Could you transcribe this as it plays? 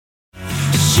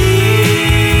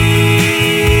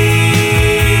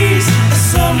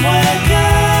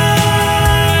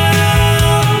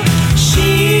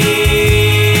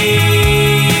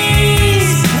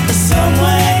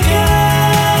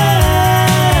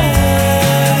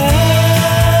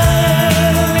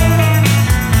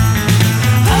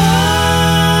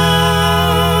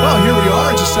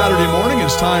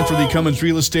for the Cummins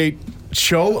Real Estate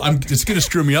Show. It's going to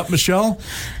screw me up, Michelle.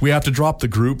 We have to drop the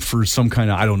group for some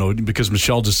kind of, I don't know, because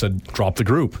Michelle just said drop the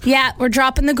group. Yeah, we're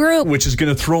dropping the group. Which is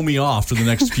going to throw me off for the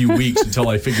next few weeks until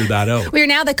I figure that out. We're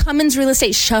now the Cummins Real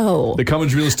Estate Show. The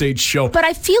Cummins Real Estate Show. But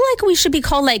I feel like we should be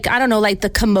called, like, I don't know, like the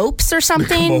Camopes or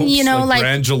something. You know, like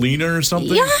Brangelina or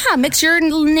something? Yeah, mix your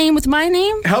name with my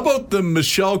name. How about the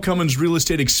Michelle Cummins Real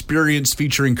Estate Experience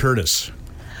featuring Curtis?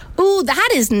 Ooh, that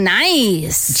is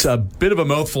nice. It's a bit of a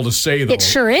mouthful to say, though. It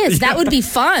sure is. That would be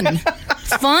fun.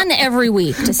 Fun every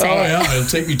week to say it. Yeah, it'll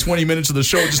take me 20 minutes of the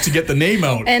show just to get the name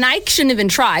out. And I shouldn't even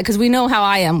try because we know how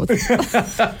I am with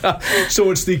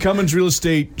So it's the Cummins Real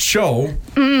Estate Show.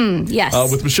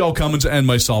 Yes. With Michelle Cummins and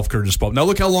myself, Curtis Pope. Now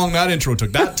look how long that intro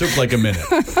took. That took like a minute.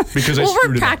 Because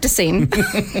we're practicing.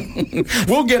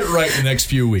 We'll get it right in the next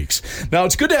few weeks. Now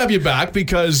it's good to have you back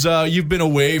because you've been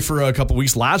away for a couple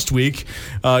weeks. Last week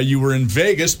you were in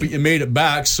Vegas, but you made it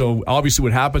back. So obviously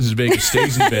what happens is Vegas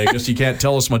stays in Vegas. You can't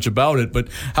tell us much about it, but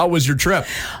how was your trip?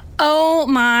 Oh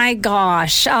my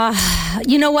gosh.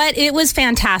 You know what? It was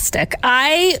fantastic.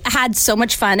 I had so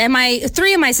much fun. And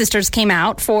three of my sisters came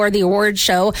out for the award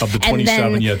show. Of the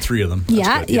 27, you had three of them.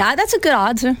 Yeah, that's a good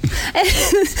odds.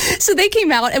 So they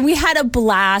came out and we had a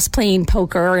blast playing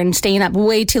poker and staying up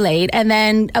way too late. And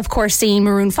then, of course, seeing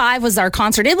Maroon 5 was our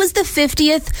concert. It was the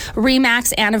 50th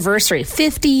Remax anniversary,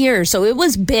 50 years. So it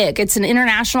was big. It's an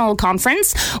international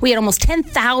conference. We had almost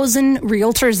 10,000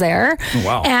 realtors there. Oh,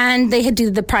 wow. And they had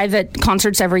do the private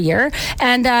concerts every year.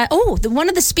 And one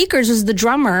of the speakers was the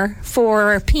drummer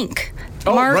for Pink.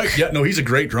 Oh, Mark. Right. Yeah, no, he's a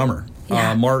great drummer.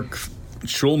 Yeah. Mark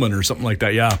Schulman or something like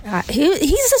that, yeah.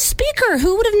 He's a speaker.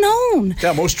 Who would have known?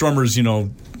 Yeah, most drummers,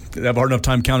 they have a hard enough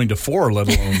time counting to four, let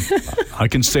alone I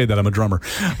can say that I'm a drummer.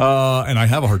 And I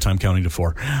have a hard time counting to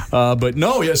four. But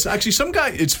no, yes, actually some guy,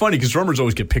 it's funny because drummers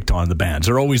always get picked on in the bands.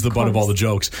 They're always the butt of all the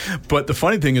jokes. But the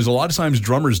funny thing is a lot of times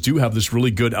drummers do have this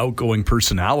really good outgoing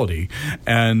personality.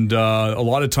 And a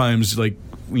lot of times, like,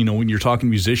 when you're talking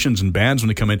musicians and bands when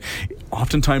they come in,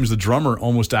 oftentimes the drummer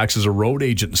almost acts as a road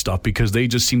agent and stuff because they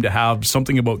just seem to have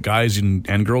something about guys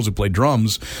and girls who play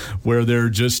drums where they're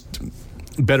just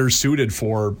better suited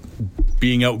for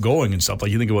being outgoing and stuff.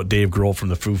 Like you think about Dave Grohl from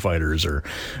the Foo Fighters or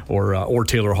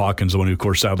Taylor Hawkins, the one who of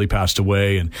course sadly passed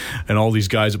away, and all these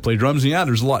guys that play drums. And yeah,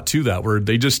 there's a lot to that where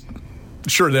they just,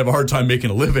 sure, they have a hard time making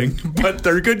a living, but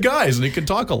they're good guys and they can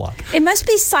talk a lot. It must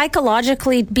be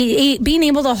psychologically being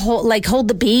able to hold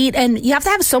the beat, and you have to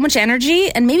have so much energy,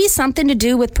 and maybe something to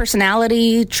do with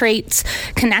personality traits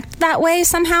connect that way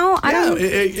somehow.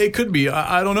 It could be.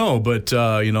 I don't know, but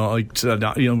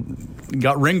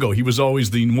got Ringo. He was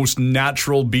always the most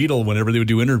natural Beatle whenever they would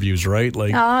do interviews, right?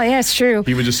 Like, oh, yeah, it's true.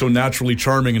 He was just so naturally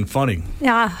charming and funny.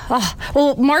 Yeah. Oh.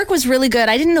 Well, Mark was really good.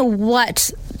 I didn't know what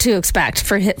to expect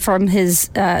from his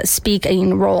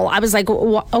speaking role. I was like,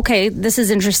 okay, this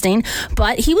is interesting,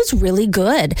 but he was really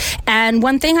good. And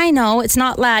one thing I know, it's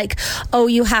not like, oh,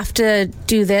 you have to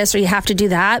do this or you have to do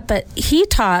that, but he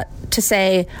taught to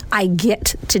say, I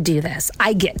get to do this.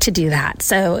 I get to do that.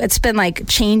 So it's been like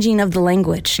changing of the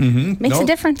language. Mm-hmm. Makes a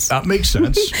difference. That makes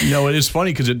sense. It is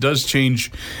funny because it does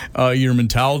change your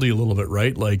mentality a little bit,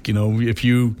 right? Like, if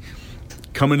you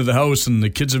come into the house and the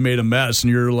kids have made a mess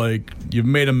and you're like, you've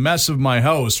made a mess of my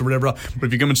house or whatever. But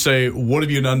if you come and say, what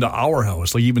have you done to our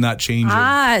house? Like even that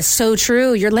changes. So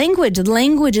true. Your language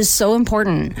is so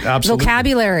important. Absolutely.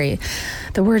 Vocabulary,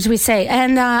 the words we say.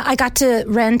 And I got to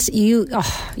rent, you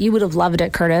would have loved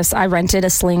it, Curtis. I rented a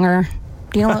slinger.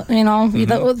 Mm-hmm.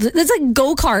 It's like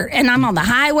go-kart and I'm on the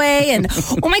highway and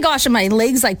oh my gosh, and my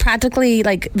legs like practically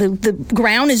like the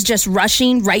ground is just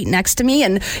rushing right next to me,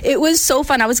 and it was so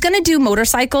fun. I was going to do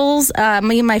motorcycles,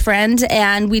 me and my friend,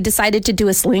 and we decided to do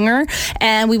a slinger,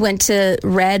 and we went to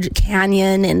Red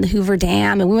Canyon and Hoover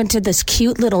Dam, and we went to this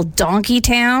cute little donkey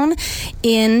town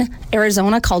in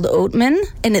Arizona called Oatman,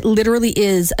 and it literally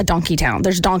is a donkey town.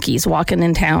 There's donkeys walking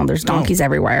in town. There's donkeys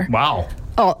everywhere. Wow.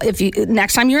 Oh,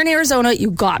 next time you're in Arizona,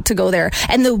 you got to go there.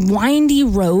 And the windy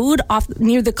road off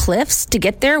near the cliffs to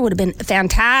get there would have been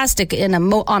fantastic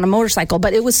on a motorcycle.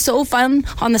 But it was so fun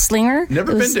on the slinger.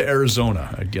 Never been to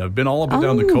Arizona. I've been all up and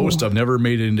down the coast. I've never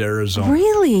made it into Arizona.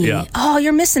 Really? Yeah. Oh,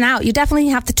 you're missing out. You definitely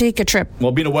have to take a trip.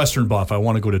 Well, being a Western buff, I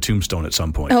want to go to Tombstone at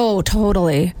some point. Oh,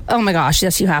 totally. Oh my gosh,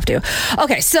 yes, you have to.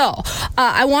 Okay, so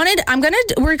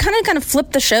we're kind of going to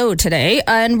flip the show today,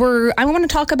 and I want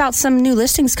to talk about some new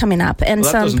listings coming up and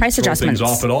some price adjustments. Things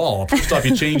off at all. First off,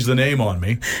 you changed the name on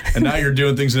me, and now you're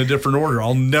doing things in a different order.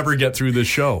 I'll never get through this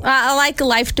show. I like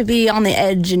life to be on the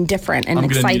edge and different and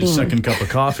exciting. I'm going to need a second cup of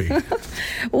coffee.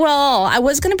 Well, I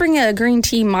was going to bring a green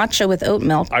tea matcha with oat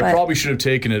milk. I probably should have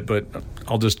taken it, but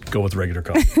I'll just go with regular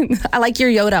coffee. I like your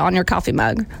Yoda on your coffee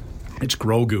mug. It's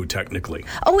Grogu, technically.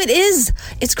 Oh, it is.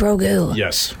 It's Grogu.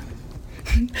 Yes.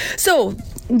 So,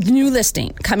 new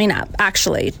listing coming up,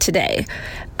 actually, today,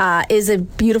 is a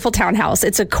beautiful townhouse.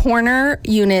 It's a corner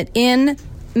unit in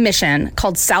Mission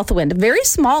called Southwind. Very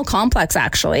small complex,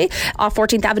 actually, off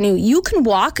 14th Avenue. You can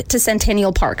walk to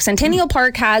Centennial Park. Centennial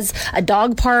Park has a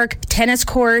dog park, tennis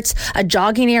courts, a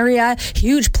jogging area,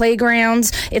 huge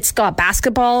playgrounds. It's got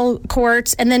basketball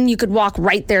courts, and then you could walk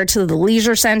right there to the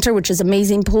leisure center, which is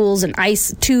amazing pools and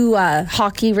ice, 2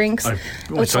 hockey rinks.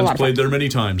 My son's played there many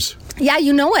times. Yeah,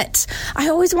 you know it. I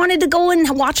always wanted to go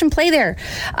and watch him play there.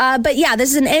 But yeah,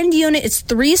 this is an end unit. It's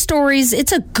 3 stories.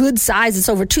 It's a good size. It's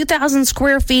over 2,000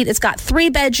 square feet. It's got 3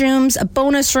 bedrooms, a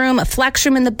bonus room, a flex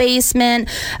room in the basement.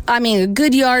 I mean, a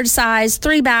good yard size,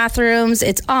 3 bathrooms.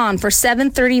 It's on for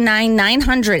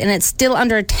 $739,900, and it's still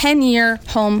under a 10-year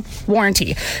home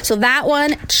warranty. So that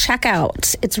one, check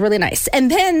out. It's really nice. And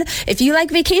then if you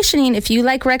like vacationing, if you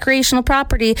like recreational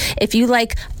property, if you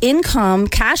like income,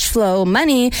 cash flow,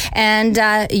 money, and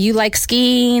you like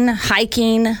skiing,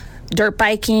 hiking, dirt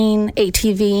biking,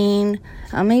 ATVing,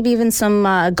 maybe even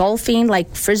some golfing,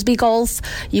 like frisbee golf.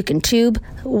 You can tube.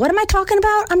 What am I talking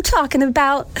about? I'm talking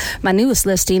about my newest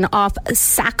listing off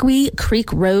Sackwee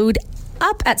Creek Road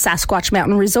up at Sasquatch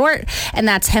Mountain Resort, and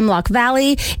that's Hemlock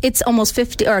Valley. It's almost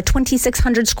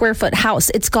 2,600 square foot house.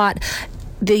 It's got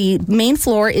the main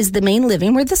floor is the main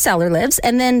living where the seller lives,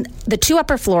 and then the 2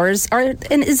 upper floors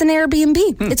is an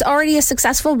Airbnb. It's already a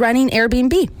successful running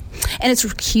Airbnb. And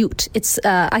it's cute. It's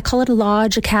I call it a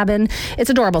lodge, a cabin.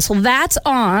 It's adorable. So that's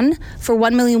on for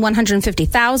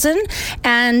 $1,150,000.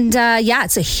 And yeah,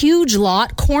 it's a huge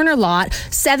lot, corner lot.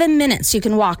 7 minutes you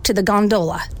can walk to the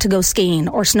gondola to go skiing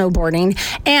or snowboarding.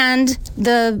 And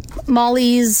the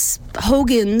Molly's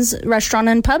Hogan's restaurant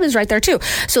and pub is right there too.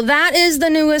 So that is the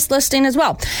newest listing as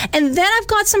well. And then I've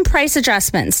got some price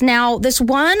adjustments. Now, this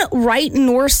one right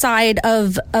north side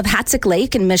of Hatzick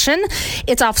Lake in Mission,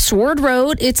 it's off Sword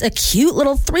Road. It's a cute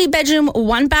little 3-bedroom,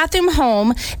 1-bathroom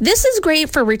home. This is great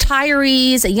for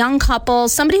retirees, a young couple,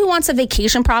 somebody who wants a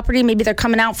vacation property. Maybe they're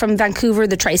coming out from Vancouver,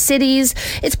 the Tri-Cities.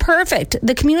 It's perfect.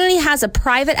 The community has a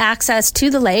private access to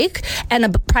the lake and a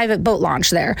private boat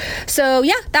launch there. So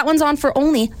yeah, that one's on for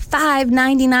only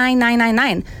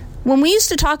 $599,999. When we used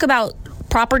to talk about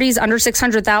properties under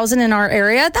 $600,000 in our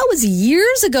area, that was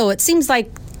years ago. It seems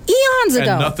like eons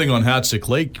ago. And nothing on Hatzick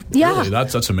Lake. Yeah. Really,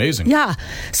 that's amazing. Yeah.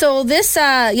 So this,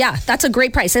 that's a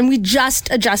great price. And we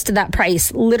just adjusted that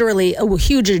price, literally a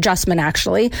huge adjustment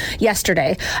actually,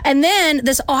 yesterday. And then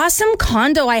this awesome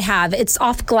condo I have, it's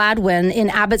off Gladwin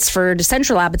in Abbotsford,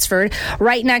 central Abbotsford,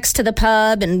 right next to the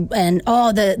pub and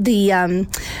the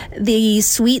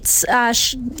Sweets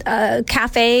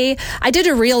cafe. I did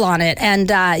a reel on it,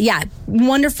 and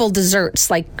wonderful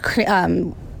desserts like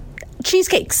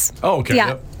cheesecakes. Oh, okay. Yeah.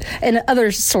 Yep. And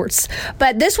other sorts.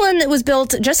 But this one was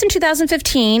built just in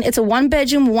 2015. It's a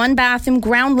 1-bedroom, 1-bathroom,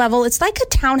 ground level. It's like a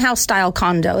townhouse style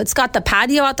condo. It's got the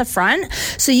patio out the front,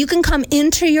 so you can come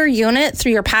into your unit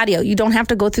through your patio. You don't have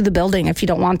to go through the building if you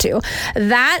don't want to.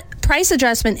 That price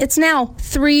adjustment, it's now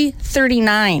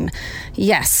 $339,000.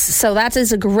 Yes, so that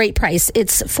is a great price.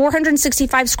 It's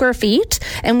 465 square feet,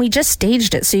 and we just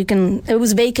staged it so you can. It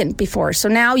was vacant before, so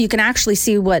now you can actually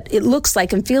see what it looks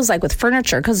like and feels like with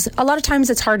furniture. Because a lot of times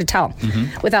it's hard to tell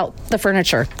without the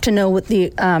furniture to know what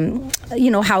the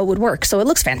how it would work. So it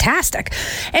looks fantastic.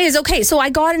 Anyways, okay, so I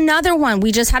got another one.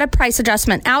 We just had a price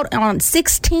adjustment out on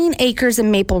 16 acres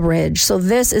in Maple Ridge. So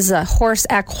this is a horse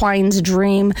equine's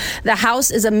dream. The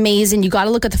house is amazing. You got to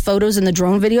look at the photos and the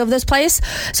drone video of this place.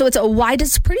 So it's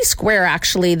it's pretty square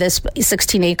actually, this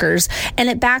 16 acres, and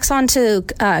it backs onto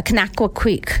Kanakwa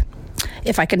Creek,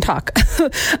 if I can talk.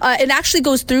 It actually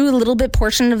goes through a little bit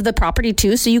portion of the property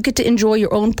too, so you get to enjoy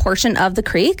your own portion of the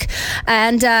creek.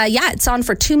 And it's on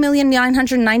for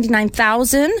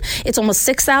 $2,999,000. It's almost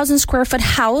 6,000 square foot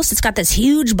house. It's got this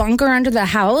huge bunker under the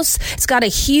house. It's got a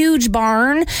huge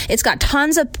barn. It's got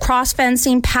tons of cross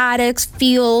fencing, paddocks,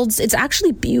 fields. It's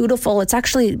actually beautiful. It's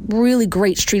actually really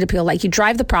great street appeal. Like, you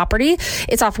drive the property,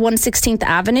 it's off 116th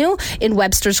Avenue in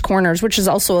Webster's Corners, which is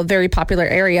also a very popular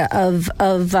area of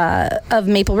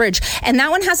Maple Ridge. And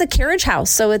that one has a carriage house.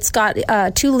 So it's got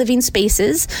 2 living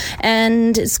spaces,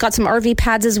 and it's got some RV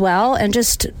pads as well, and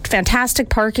just fantastic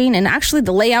parking. And actually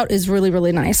the layout is really,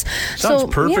 really nice.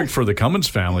 Sounds perfect for the Cummins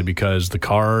family, because the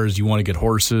cars, you want to get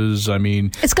horses. I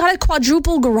mean, it's got a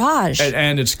quadruple garage.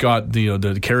 And it's got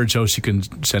the carriage house you can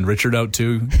send Richard out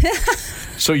to.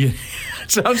 So it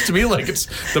sounds to me like it's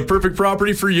the perfect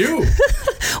property for you.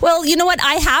 Well, you know what?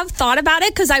 I have thought about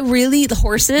it because the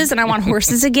horses, and I want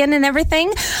horses again and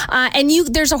everything.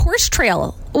 There's a horse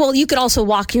trail. Well, you could also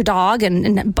walk your dog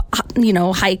and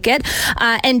hike it.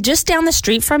 And just down the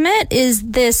street from it is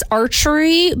this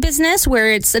archery business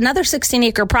where it's another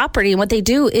 16-acre property. And what they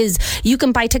do is you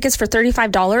can buy tickets for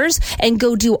 $35 and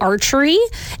go do archery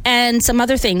and some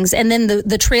other things. And then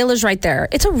the trail is right there.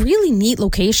 It's a really neat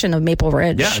location of Maple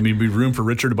Ridge. Yeah, I mean, we'd be room for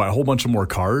Richard to buy a whole bunch of more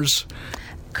cars.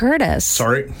 Curtis.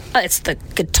 Sorry? It's the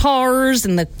guitars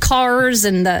and the cars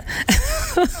and the...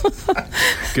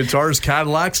 Guitars,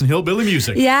 Cadillacs, and hillbilly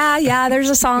music. Yeah, there's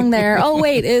a song there. Oh,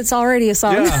 wait, it's already a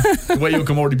song. Yeah, the way you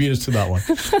come over to beat us to that one.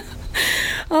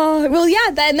 Oh, well,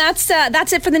 yeah, that's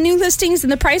it for the new listings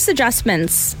and the price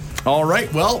adjustments. All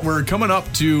right. Well, we're coming up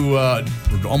to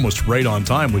we're almost right on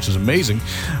time, which is amazing.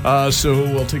 So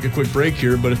we'll take a quick break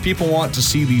here. But if people want to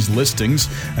see these listings,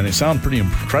 and they sound pretty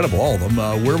incredible, all of them,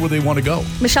 where would they want to go?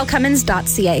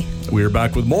 MichelleCummins.ca. We are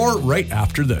back with more right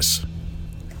after this.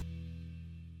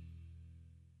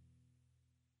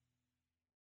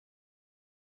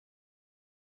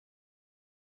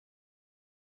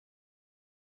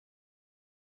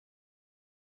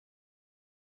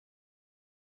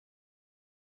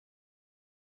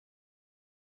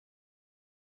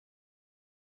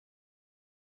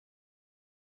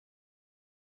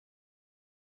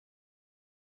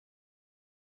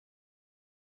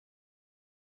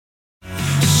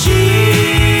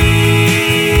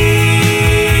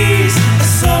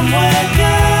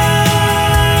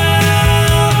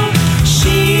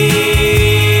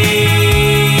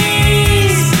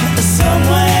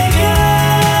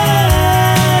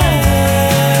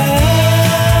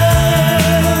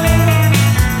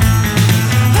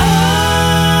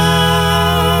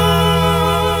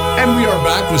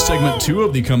 Segment 2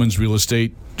 of the Cummins Real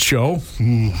Estate Show.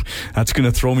 That's going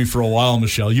to throw me for a while,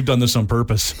 Michelle. You've done this on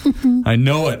purpose. I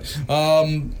know it.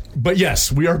 But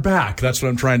yes, we are back. That's what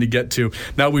I'm trying to get to.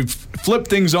 Now, we've flipped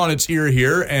things on its ear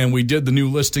here, and we did the new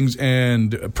listings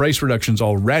and price reductions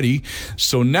already.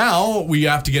 So now we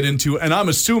have to get into, and I'm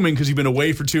assuming because you've been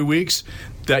away for 2 weeks,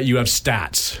 that you have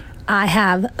stats. I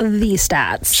have the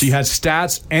stats. She has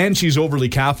stats, and she's overly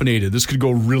caffeinated. This could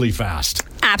go really fast.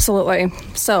 Absolutely.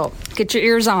 So get your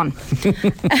ears on.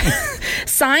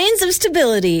 Signs of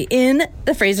stability in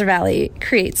the Fraser Valley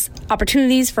creates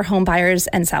opportunities for home buyers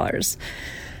and sellers.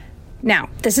 Now,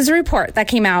 this is a report that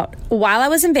came out while I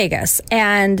was in Vegas,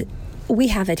 and we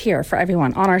have it here for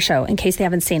everyone on our show in case they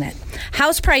haven't seen it.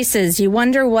 House prices. You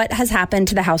wonder what has happened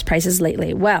to the house prices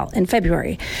lately. Well, in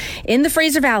February, in the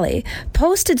Fraser Valley,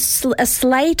 posted a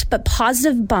slight but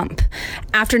positive bump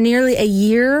after nearly a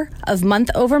year of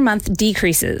month-over-month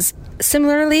decreases.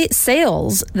 Similarly,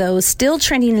 sales, though still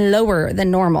trending lower than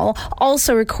normal,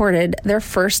 also recorded their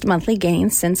first monthly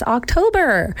gain since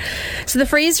October. So the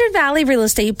Fraser Valley Real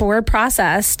Estate Board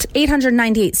processed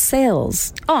 898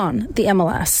 sales on the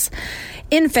MLS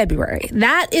in February.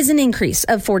 That is an increase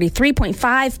of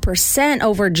 43.5%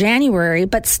 over January,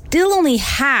 but still only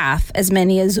half as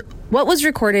many as what was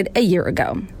recorded a year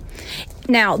ago.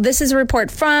 Now, this is a report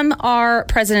from our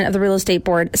president of the real estate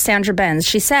board, Sandra Benz.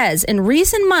 She says, in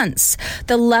recent months,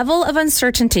 the level of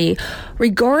uncertainty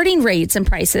regarding rates and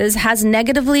prices has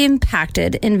negatively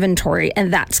impacted inventory,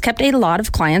 and that's kept a lot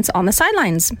of clients on the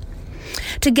sidelines.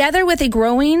 Together with a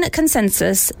growing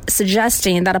consensus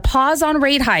suggesting that a pause on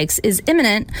rate hikes is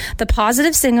imminent, the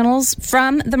positive signals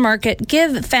from the market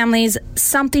give families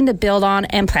something to build on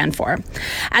and plan for.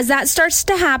 As that starts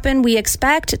to happen, we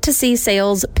expect to see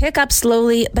sales pick up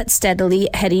slowly but steadily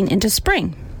heading into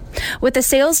spring. With a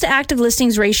sales to active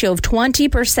listings ratio of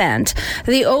 20%,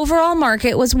 the overall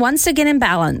market was once again in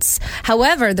balance.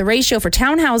 However, the ratio for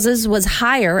townhouses was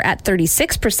higher at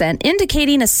 36%,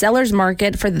 indicating a seller's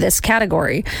market for this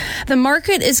category. The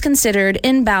market is considered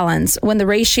in balance when the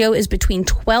ratio is between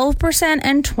 12%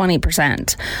 and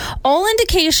 20%. All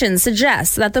indications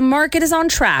suggest that the market is on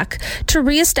track to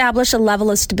reestablish a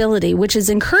level of stability, which is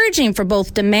encouraging for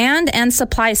both demand and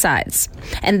supply sides.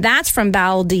 And that's from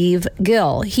Baldev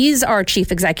Gill. He's our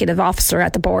chief executive officer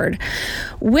at the board.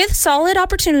 With solid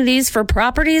opportunities for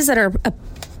properties that are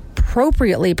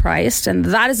appropriately priced, and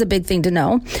that is a big thing to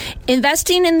know,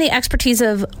 investing in the expertise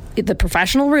of the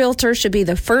professional realtor should be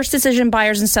the first decision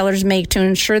buyers and sellers make to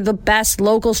ensure the best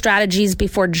local strategies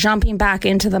before jumping back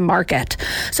into the market.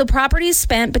 So properties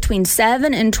spent between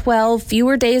 7 and 12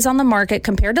 fewer days on the market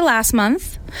compared to last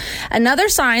month. Another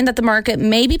sign that the market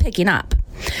may be picking up.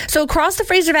 So across the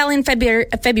Fraser Valley in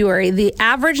February, the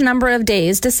average number of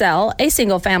days to sell a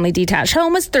single-family detached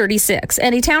home was 36,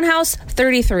 and a townhouse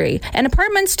 33, and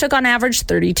apartments took on average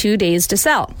 32 days to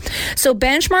sell. So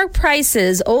benchmark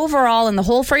prices overall in the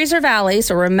whole Fraser Valley,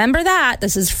 so remember that,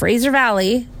 this is Fraser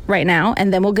Valley right now,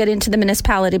 and then we'll get into the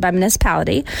municipality by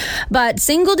municipality. But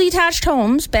single detached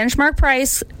homes, benchmark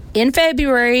price in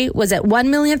February was at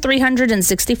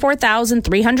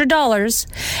 $1,364,300,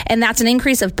 and that's an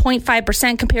increase of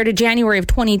 0.5% compared to January of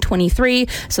 2023,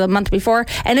 so the month before,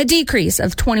 and a decrease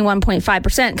of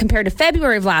 21.5% compared to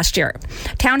February of last year.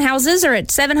 Townhouses are at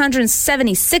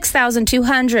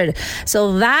 $776,200,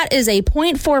 so that is a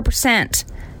 0.4%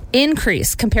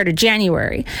 increase compared to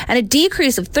January, and a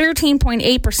decrease of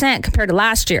 13.8% compared to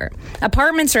last year.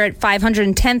 Apartments are at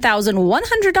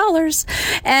 $510,100,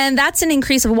 and that's an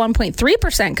increase of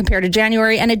 1.3% compared to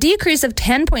January, and a decrease of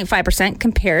 10.5%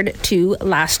 compared to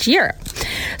last year.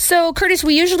 So, Curtis,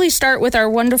 we usually start with our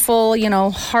wonderful,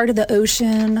 heart of the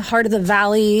ocean, heart of the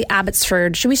valley,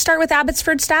 Abbotsford. Should we start with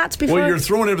Abbotsford stats before? Well, you're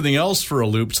throwing everything else for a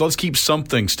loop, so let's keep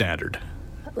something standard.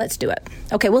 Let's do it.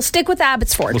 Okay, we'll stick with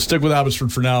Abbotsford. We'll stick with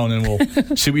Abbotsford for now, and then we'll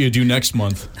see what you do next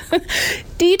month.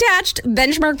 Detached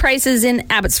benchmark prices in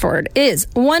Abbotsford is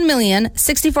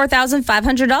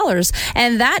 $1,064,500,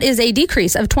 and that is a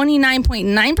decrease of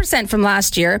 29.9% from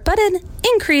last year, but an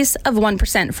increase of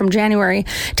 1% from January.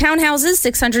 Townhouses,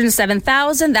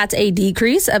 $607,000. That's a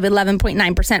decrease of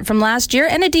 11.9% from last year,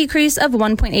 and a decrease of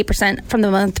 1.8% from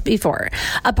the month before.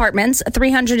 Apartments,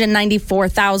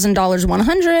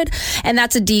 $394,100, and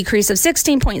that's a decrease of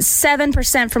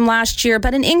 16.7% from last year,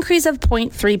 but an increase of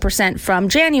 0.3% from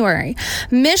January.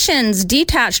 Missions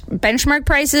detached benchmark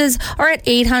prices are at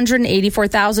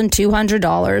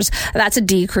 $884,200. That's a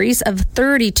decrease of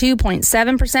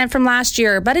 32.7% from last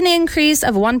year, but an increase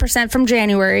of 1% from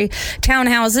January.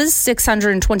 Townhouses,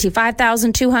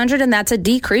 $625,200, and that's a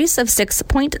decrease of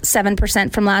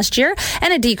 6.7% from last year,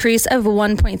 and a decrease of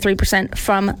 1.3%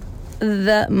 from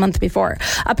the month before.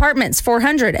 Apartments,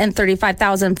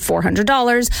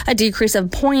 $435,400, a decrease of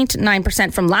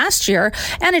 0.9% from last year,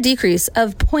 and a decrease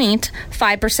of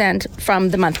 0.5%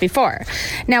 from the month before.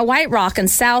 Now, White Rock and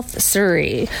South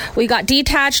Surrey, we got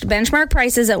detached benchmark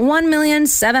prices at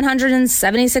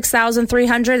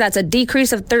 $1,776,300. That's a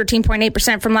decrease of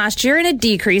 13.8% from last year, and a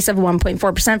decrease of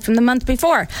 1.4% from the month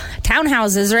before.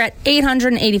 Townhouses are at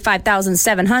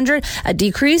 $885,700, a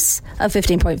decrease of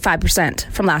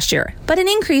 15.5% from last year, but an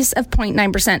increase of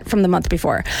 0.9% from the month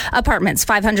before. Apartments,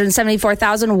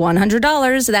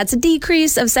 $574,100. That's a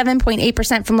decrease of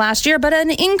 7.8% from last year, but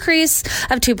an increase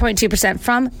of 2.2%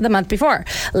 from the month before.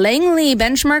 Langley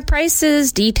benchmark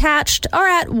prices detached are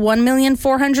at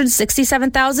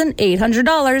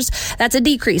 $1,467,800. That's a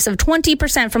decrease of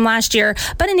 20% from last year,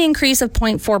 but an increase of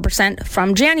 0.4%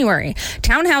 from January.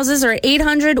 Townhouses are at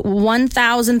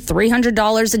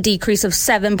 $801,300, a decrease of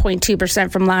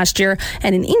 7.2% from last year,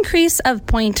 and an increase of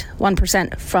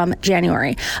 0.1% from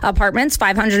January. Apartments,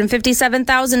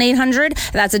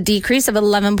 $557,800. That's a decrease of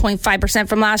 11.5%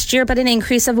 from last year, but an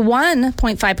increase of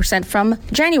 1.5% from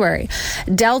January.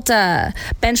 Delta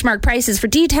benchmark prices for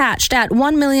detached at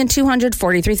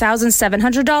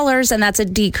 $1,243,700, and that's a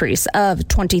decrease of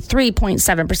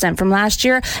 23.7% from last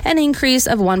year, an increase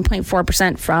of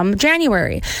 1.4% from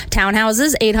January.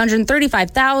 Townhouses,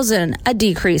 $835,000, a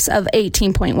decrease of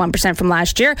 18.1% from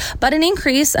last year, but an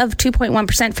increase of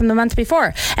 2.1% from the month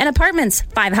before. And apartments,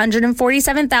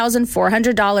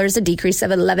 $547,400, a decrease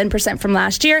of 11% from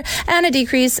last year, and a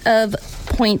decrease of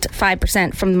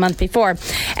 0.5% from the month before.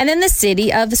 And then the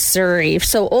city of Surrey.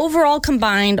 So overall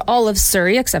combined, all of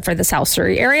Surrey, except for the South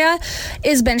Surrey area,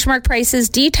 is benchmark prices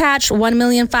detached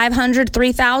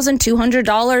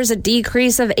 $1,503,200, a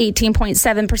decrease of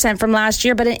 18.7% from last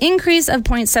year, but an increase of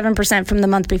 0.7% from the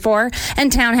month before.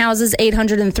 And townhouses,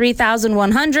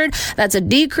 $803,100. That's a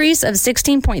decrease of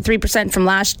 16.3% from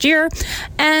last year,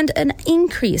 and an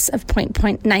increase of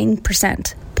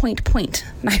 0.9%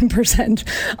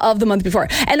 of the month before.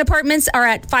 And apartments are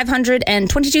at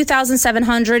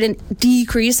 $522,700, a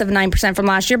decrease of 9% from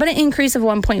last year, but an increase of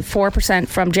 1.4%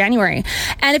 from January.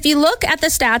 And if you look at the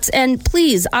stats, and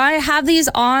please, I have these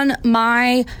on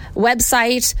my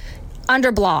website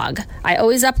under blog. I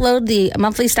always upload the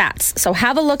monthly stats, so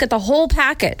have a look at the whole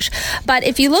package. But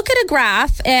if you look at a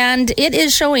graph, and it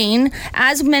is showing,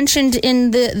 as mentioned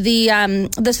in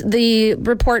the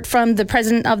report from the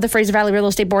president of the Fraser Valley Real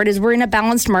Estate Board, is we're in a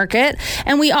balanced market,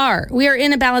 and we are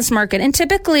in a balanced market. And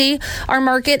typically, our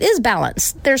market is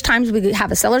balanced. There's times we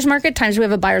have a seller's market, times we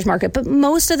have a buyer's market, but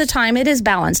most of the time it is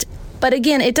balanced. But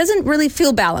again, it doesn't really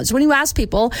feel balanced. When you ask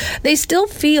people, they still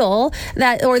feel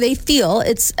that, or they feel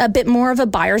it's a bit more of a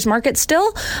buyer's market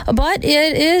still, but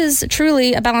it is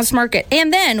truly a balanced market.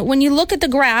 And then when you look at the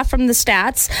graph from the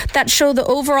stats that show the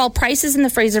overall prices in the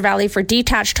Fraser Valley for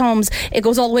detached homes, it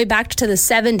goes all the way back to the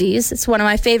 70s. It's one of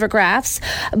my favorite graphs.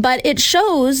 But it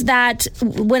shows that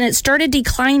when it started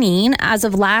declining as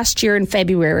of last year in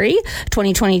February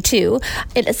 2022,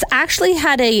 it's actually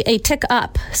had a tick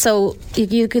up. So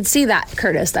you could see that,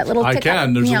 Curtis, that little tick up. I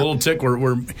can. There's a little tick.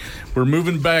 We're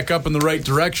moving back up in the right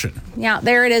direction. Yeah,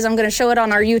 there it is. I'm going to show it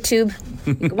on our YouTube.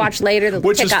 Watch later.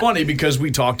 Which is funny because we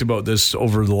talked about this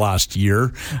over the last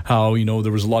year, how,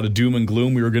 there was a lot of doom and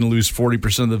gloom. We were going to lose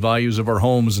 40% of the values of our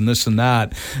homes and this and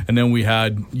that. And then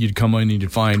you'd come in and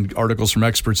you'd find articles from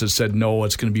experts that said, no,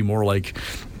 it's going to be more like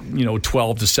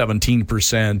 12 to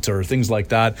 17% or things like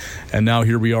that. And now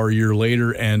here we are a year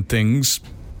later, and things,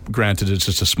 granted, it's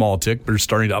just a small tick, but it's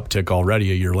starting to uptick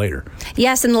already a year later.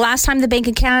 Yes, and the last time the Bank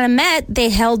of Canada met, they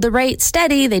held the rate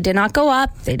steady. They did not go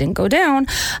up. They didn't go down,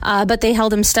 but they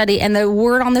held them steady. And the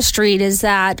word on the street is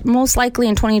that most likely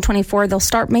in 2024, they'll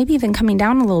start maybe even coming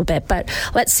down a little bit. But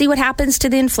let's see what happens to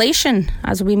the inflation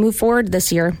as we move forward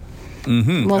this year.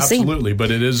 Mm-hmm. We'll Absolutely. See. But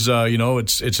it is,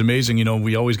 it's amazing.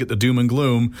 We always get the doom and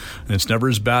gloom, and it's never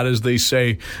as bad as they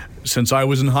say. Since I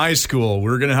was in high school,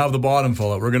 we're going to have the bottom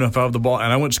fall out. We're going to have the bottom.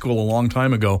 And I went to school a long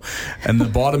time ago, and the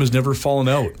bottom has never fallen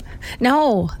out.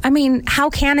 No. I mean, how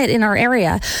can it in our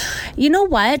area? You know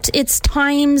what? It's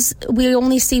times we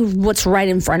only see what's right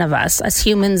in front of us. As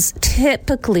humans,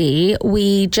 typically,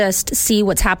 we just see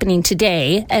what's happening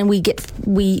today, and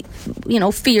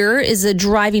fear is a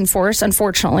driving force,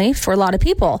 unfortunately, for a lot of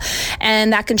people.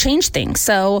 And that can change things.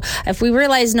 So if we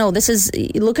realize, no, this is,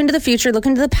 look into the future, look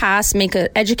into the past, make an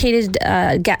educated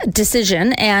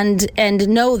decision, and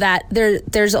know that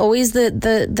there's always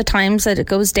the times that it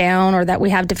goes down or that we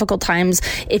have difficult times.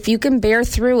 If you can bear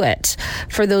through it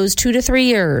for those 2 to 3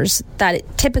 years that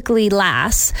it typically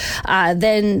lasts,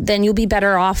 then you'll be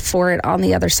better off for it on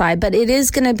the other side. But it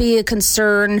is going to be a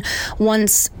concern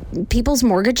once people's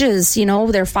mortgages, their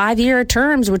 5-year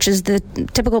terms, which is the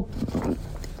typical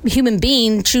human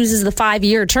being chooses the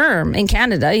 5-year term in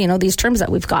Canada, these terms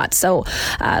that we've got. So,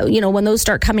 when those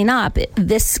start coming up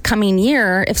this coming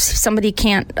year, if somebody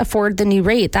can't afford the new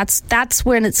rate, that's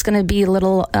when it's going to be a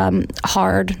little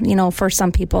hard, for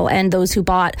some people, and those who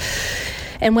bought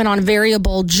and went on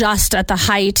variable just at the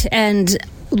height and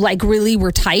really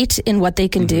were tight in what they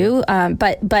can do.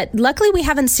 But luckily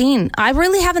I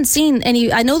really haven't seen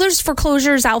any. I know there's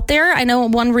foreclosures out there. I know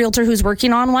one realtor who's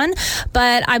working on one,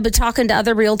 but I've been talking to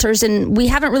other realtors and we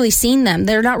haven't really seen them.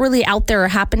 They're not really out there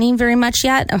happening very much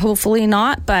yet. Hopefully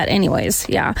not. But anyways,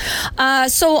 yeah.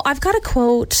 So I've got a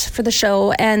quote for the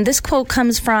show, and this quote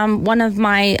comes from one of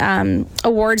my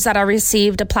awards that I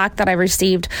received, a plaque that I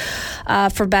received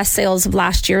for best sales of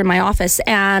last year in my office.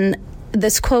 And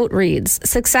this quote reads,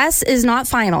 "Success is not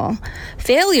final.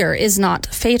 Failure is not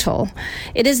fatal.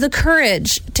 It is the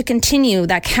courage to continue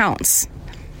that counts."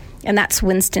 And that's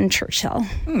Winston Churchill.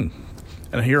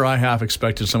 And here I half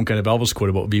expected some kind of Elvis quote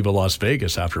about Viva Las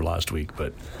Vegas after last week,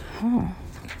 but...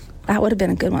 That would have been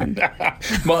a good one.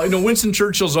 Well, Winston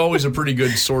Churchill's always a pretty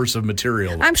good source of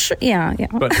material. I'm sure, yeah.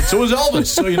 But so is Elvis.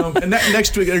 So, and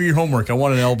next week, your homework, I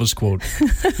want an Elvis quote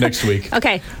next week.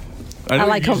 Okay. I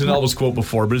know you've used an Elvis quote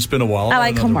before, but it's been a while. I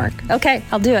like homework. Okay,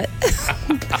 I'll do it.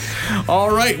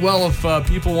 All right. Well, if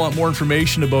people want more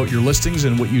information about your listings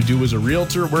and what you do as a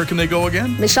realtor, where can they go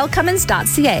again?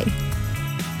 MichelleCummins.ca.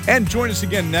 And join us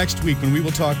again next week when we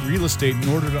will talk real estate in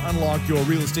order to unlock your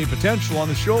real estate potential on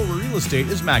the show where real estate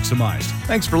is maximized.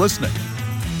 Thanks for listening.